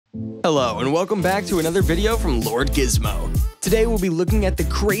Hello and welcome back to another video from Lord Gizmo. Today we'll be looking at the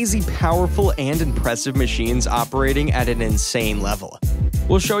crazy powerful and impressive machines operating at an insane level.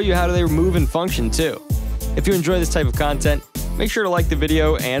 We'll show you how they move and function too. If you enjoy this type of content, make sure to like the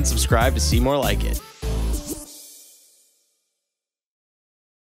video and subscribe to see more like it.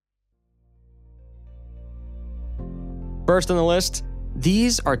 First on the list,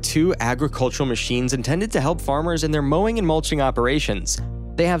 these are two agricultural machines intended to help farmers in their mowing and mulching operations.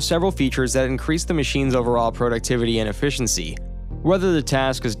 They have several features that increase the machine's overall productivity and efficiency. Whether the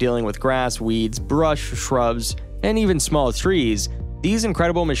task is dealing with grass, weeds, brush, shrubs, and even small trees, these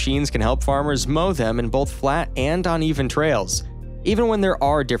incredible machines can help farmers mow them in both flat and uneven trails. Even when there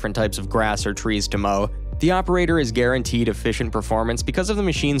are different types of grass or trees to mow, the operator is guaranteed efficient performance because of the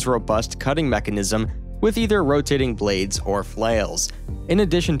machine's robust cutting mechanism with either rotating blades or flails. In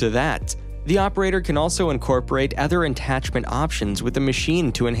addition to that, the operator can also incorporate other attachment options with the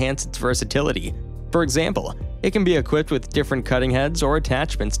machine to enhance its versatility. For example, it can be equipped with different cutting heads or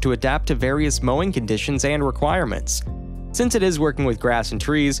attachments to adapt to various mowing conditions and requirements. Since it is working with grass and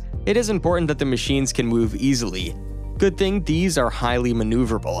trees, it is important that the machines can move easily. Good thing these are highly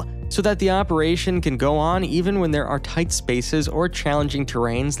maneuverable, so that the operation can go on even when there are tight spaces or challenging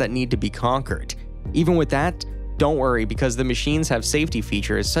terrains that need to be conquered. Even with that, don't worry because the machines have safety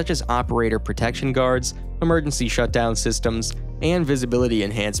features such as operator protection guards, emergency shutdown systems, and visibility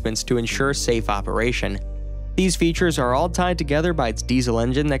enhancements to ensure safe operation. These features are all tied together by its diesel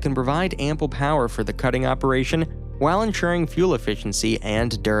engine that can provide ample power for the cutting operation while ensuring fuel efficiency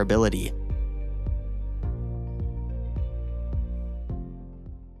and durability.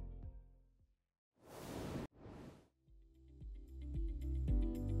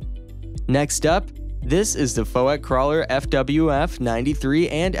 Next up, this is the Foet Crawler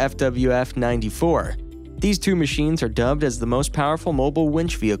FWF-93 and FWF-94. These two machines are dubbed as the most powerful mobile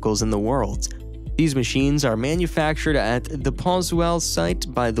winch vehicles in the world. These machines are manufactured at the Poswell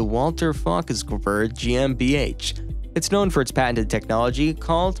site by the Walter Fokkesgruber GmbH. It's known for its patented technology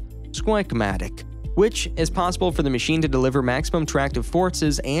called Squeakmatic, which is possible for the machine to deliver maximum tractive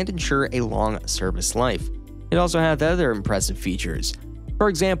forces and ensure a long service life. It also has other impressive features. For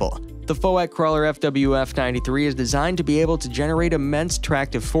example, the Foet Crawler FWF-93 is designed to be able to generate immense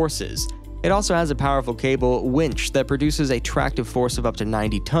tractive forces. It also has a powerful cable winch that produces a tractive force of up to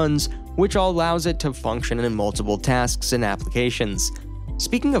 90 tons, which allows it to function in multiple tasks and applications.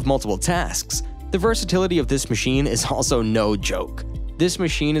 Speaking of multiple tasks, the versatility of this machine is also no joke. This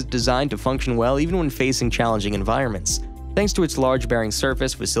machine is designed to function well even when facing challenging environments. Thanks to its large bearing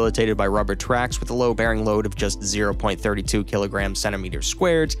surface facilitated by rubber tracks with a low bearing load of just 0.32 kg/cm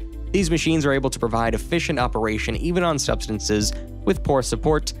squared, these machines are able to provide efficient operation even on substances with poor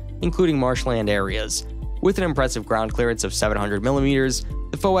support, including marshland areas. With an impressive ground clearance of 700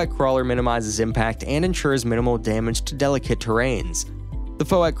 mm, the Foet Crawler minimizes impact and ensures minimal damage to delicate terrains. The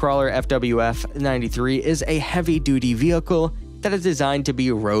Foet Crawler FWF-93 is a heavy-duty vehicle that is designed to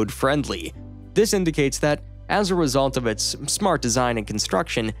be road-friendly. This indicates that, as a result of its smart design and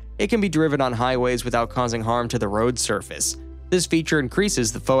construction, it can be driven on highways without causing harm to the road surface. This feature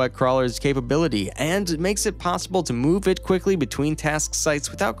increases the Foet Crawler's capability and makes it possible to move it quickly between task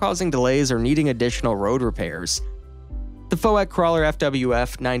sites without causing delays or needing additional road repairs. The Foet Crawler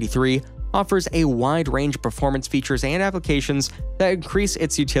FWF-93 offers a wide range of performance features and applications that increase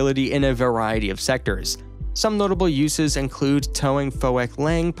its utility in a variety of sectors. Some notable uses include towing Foet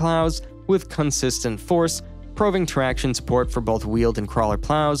Lang plows with consistent force, providing traction support for both wheeled and crawler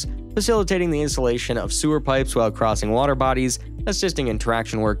plows, facilitating the installation of sewer pipes while crossing water bodies, assisting in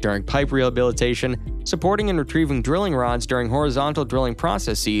traction work during pipe rehabilitation, supporting and retrieving drilling rods during horizontal drilling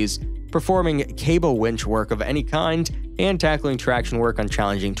processes, performing cable winch work of any kind, and tackling traction work on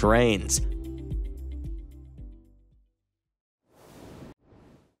challenging terrains.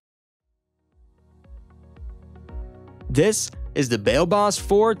 This is the Bale Boss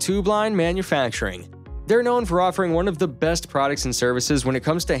 4 Tube Line Manufacturing. They're known for offering one of the best products and services when it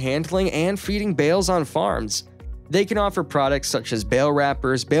comes to handling and feeding bales on farms. They can offer products such as bale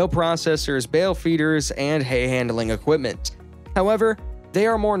wrappers, bale processors, bale feeders, and hay handling equipment. However, they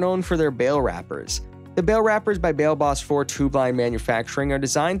are more known for their bale wrappers. The bale wrappers by Bale Boss 4 Tube Line Manufacturing are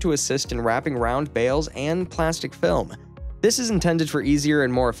designed to assist in wrapping round bales and plastic film. This is intended for easier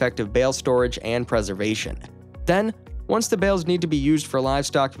and more effective bale storage and preservation. Then, once the bales need to be used for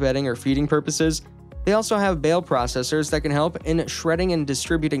livestock bedding or feeding purposes, they also have bale processors that can help in shredding and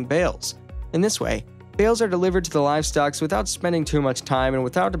distributing bales. In this way, bales are delivered to the livestock without spending too much time and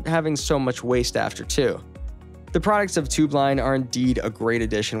without having so much waste after too. The products of Tube Line are indeed a great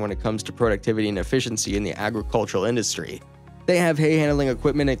addition when it comes to productivity and efficiency in the agricultural industry. They have hay handling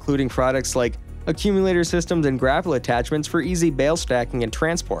equipment including products like accumulator systems and grapple attachments for easy bale stacking and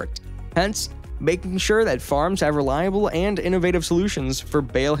transport, hence making sure that farms have reliable and innovative solutions for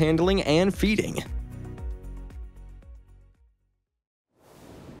bale handling and feeding.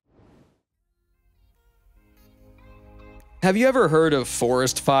 Have you ever heard of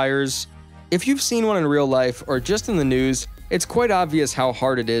forest fires? If you've seen one in real life or just in the news, it's quite obvious how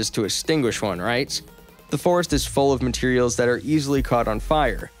hard it is to extinguish one, right? The forest is full of materials that are easily caught on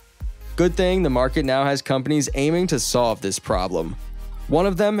fire. Good thing the market now has companies aiming to solve this problem. One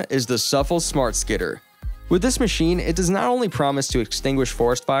of them is the Suffle Smart Skidder. With this machine, it does not only promise to extinguish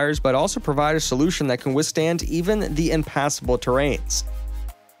forest fires, but also provide a solution that can withstand even the impassable terrains.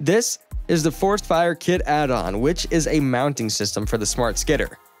 This is the Forest Fire Kit add-on, which is a mounting system for the Smart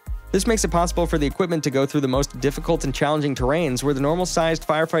Skidder. This makes it possible for the equipment to go through the most difficult and challenging terrains where the normal-sized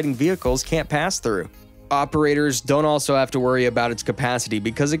firefighting vehicles can't pass through. Operators don't also have to worry about its capacity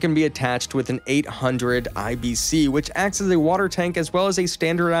because it can be attached with an 800 IBC, which acts as a water tank as well as a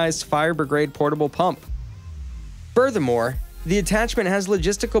standardized fire brigade portable pump. Furthermore, the attachment has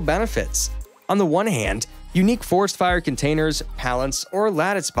logistical benefits. On the one hand, unique forest fire containers, pallets, or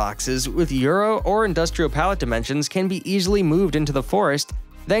lattice boxes with Euro or industrial pallet dimensions can be easily moved into the forest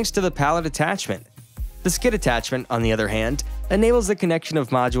thanks to the pallet attachment. The skid attachment, on the other hand, enables the connection of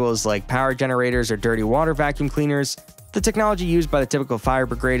modules like power generators or dirty water vacuum cleaners. The technology used by the typical fire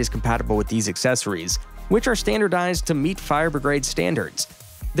brigade is compatible with these accessories, which are standardized to meet fire brigade standards.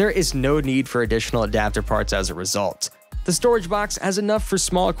 There is no need for additional adapter parts as a result. The storage box has enough for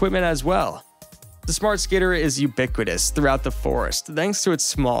small equipment as well. The Smart Skidder is ubiquitous throughout the forest thanks to its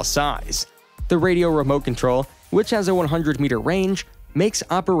small size. The radio remote control, which has a 100-meter range, makes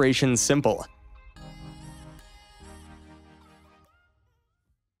operations simple.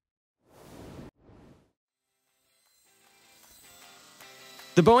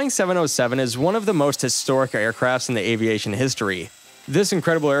 The Boeing 707 is one of the most historic aircrafts in the aviation history. This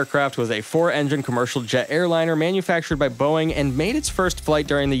incredible aircraft was a 4-engine commercial jet airliner manufactured by Boeing and made its first flight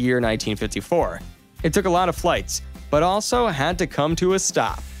during the year 1954. It took a lot of flights, but also had to come to a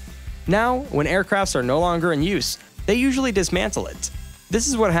stop. Now, when aircrafts are no longer in use, they usually dismantle it. This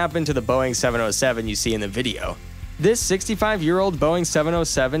is what happened to the Boeing 707 you see in the video. This 65-year-old Boeing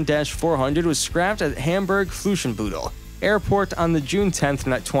 707-400 was scrapped at Hamburg-Fluechenbüttel Airport on the June 10th,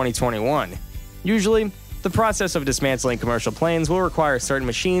 2021. Usually, the process of dismantling commercial planes will require certain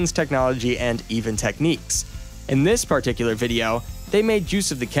machines, technology, and even techniques. In this particular video, they made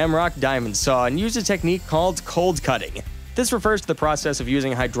use of the Chemrock diamond saw and used a technique called cold cutting. This refers to the process of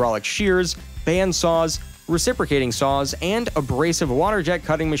using hydraulic shears, band saws, reciprocating saws, and abrasive water jet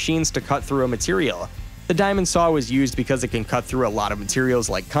cutting machines to cut through a material. The diamond saw was used because it can cut through a lot of materials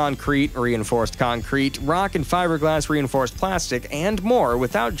like concrete, reinforced concrete, rock and fiberglass reinforced plastic, and more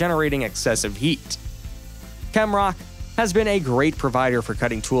without generating excessive heat. Chemrock has been a great provider for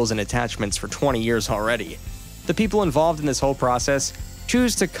cutting tools and attachments for 20 years already. The people involved in this whole process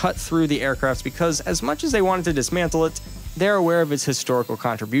choose to cut through the aircraft because as much as they wanted to dismantle it, they're aware of its historical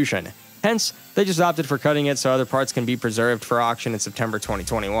contribution. Hence, they just opted for cutting it so other parts can be preserved for auction in September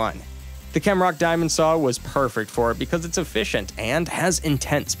 2021. The Chemrock diamond saw was perfect for it because it's efficient and has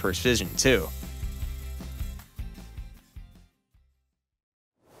intense precision too.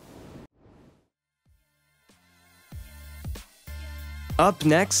 Up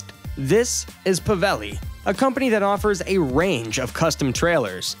next, this is Pavelli, a company that offers a range of custom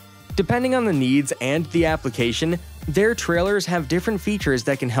trailers. Depending on the needs and the application, their trailers have different features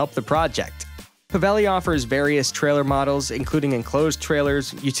that can help the project. Pavelli offers various trailer models, including enclosed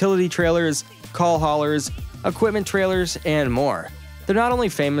trailers, utility trailers, call haulers, equipment trailers, and more. They're not only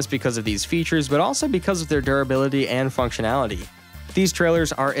famous because of these features, but also because of their durability and functionality. These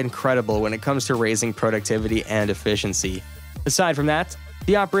trailers are incredible when it comes to raising productivity and efficiency. Aside from that,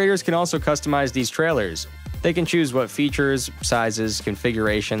 the operators can also customize these trailers. They can choose what features, sizes,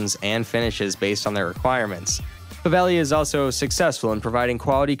 configurations, and finishes based on their requirements. Pavelli is also successful in providing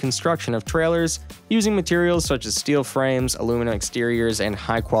quality construction of trailers using materials such as steel frames, aluminum exteriors, and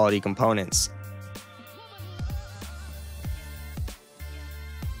high-quality components.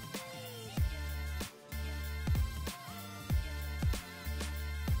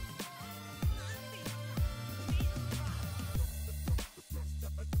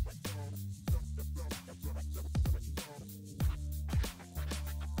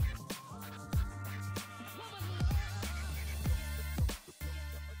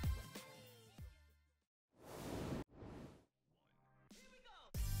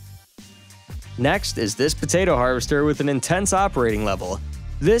 Next is this potato harvester with an intense operating level.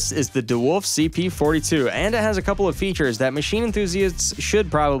 This is the DeWolf CP42, and it has a couple of features that machine enthusiasts should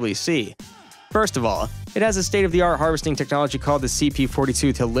probably see. First of all, it has a state-of-the-art harvesting technology called the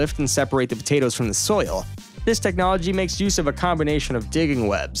CP42 to lift and separate the potatoes from the soil. This technology makes use of a combination of digging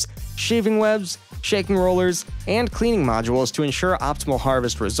webs, sheaving webs, shaking rollers, and cleaning modules to ensure optimal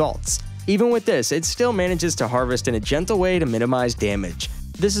harvest results. Even with this, it still manages to harvest in a gentle way to minimize damage.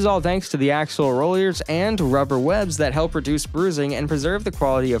 This is all thanks to the axial rollers and rubber webs that help reduce bruising and preserve the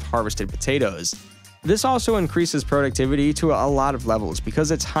quality of harvested potatoes. This also increases productivity to a lot of levels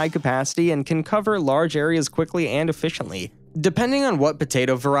because it's high capacity and can cover large areas quickly and efficiently. Depending on what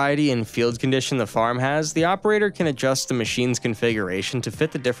potato variety and field condition the farm has, the operator can adjust the machine's configuration to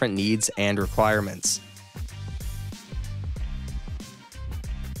fit the different needs and requirements.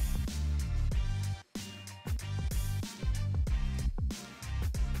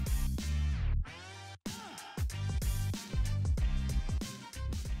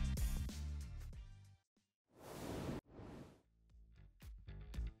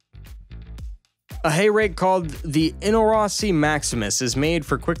 A hay rake called the ingenious Maximus is made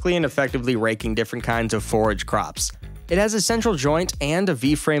for quickly and effectively raking different kinds of forage crops. It has a central joint and a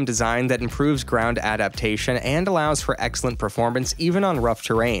V-frame design that improves ground adaptation and allows for excellent performance even on rough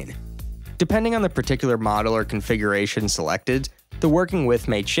terrain. Depending on the particular model or configuration selected, the working width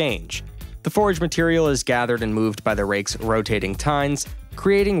may change. The forage material is gathered and moved by the rake's rotating tines,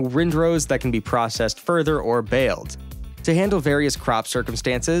 creating windrows that can be processed further or baled. To handle various crop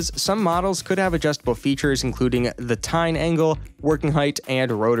circumstances, some models could have adjustable features including the tine angle, working height,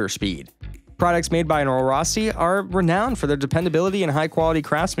 and rotor speed. Products made by ingenious are renowned for their dependability and high-quality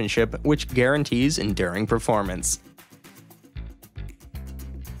craftsmanship, which guarantees enduring performance.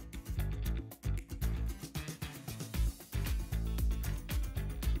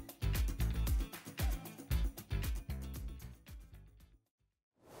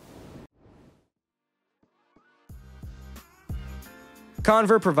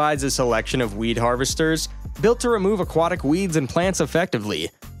 Conver provides a selection of weed harvesters built to remove aquatic weeds and plants effectively.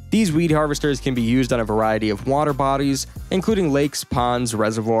 These weed harvesters can be used on a variety of water bodies, including lakes, ponds,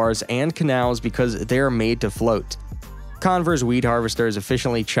 reservoirs, and canals because they are made to float. Conver's weed harvesters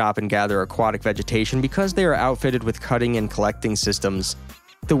efficiently chop and gather aquatic vegetation because they are outfitted with cutting and collecting systems.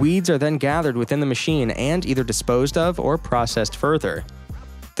 The weeds are then gathered within the machine and either disposed of or processed further.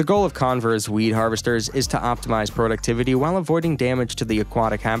 The goal of Conver's weed harvesters is to optimize productivity while avoiding damage to the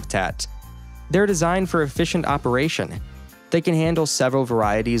aquatic habitat. They're designed for efficient operation. They can handle several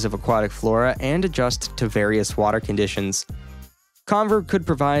varieties of aquatic flora and adjust to various water conditions. Conver could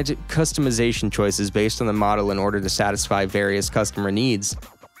provide customization choices based on the model in order to satisfy various customer needs.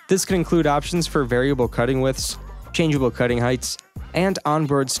 This could include options for variable cutting widths, changeable cutting heights, and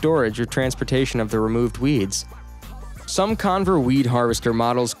onboard storage or transportation of the removed weeds. Some Conver weed harvester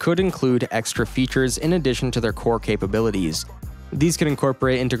models could include extra features in addition to their core capabilities. These could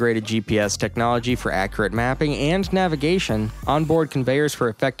incorporate integrated GPS technology for accurate mapping and navigation, onboard conveyors for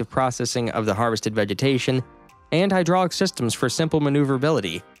effective processing of the harvested vegetation, and hydraulic systems for simple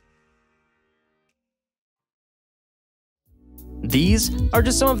maneuverability. These are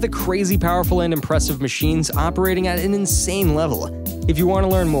just some of the crazy powerful and impressive machines operating at an insane level. If you want to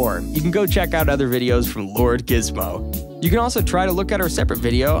learn more, you can go check out other videos from Lord Gizmo. You can also try to look at our separate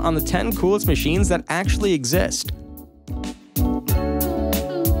video on the 10 coolest machines that actually exist.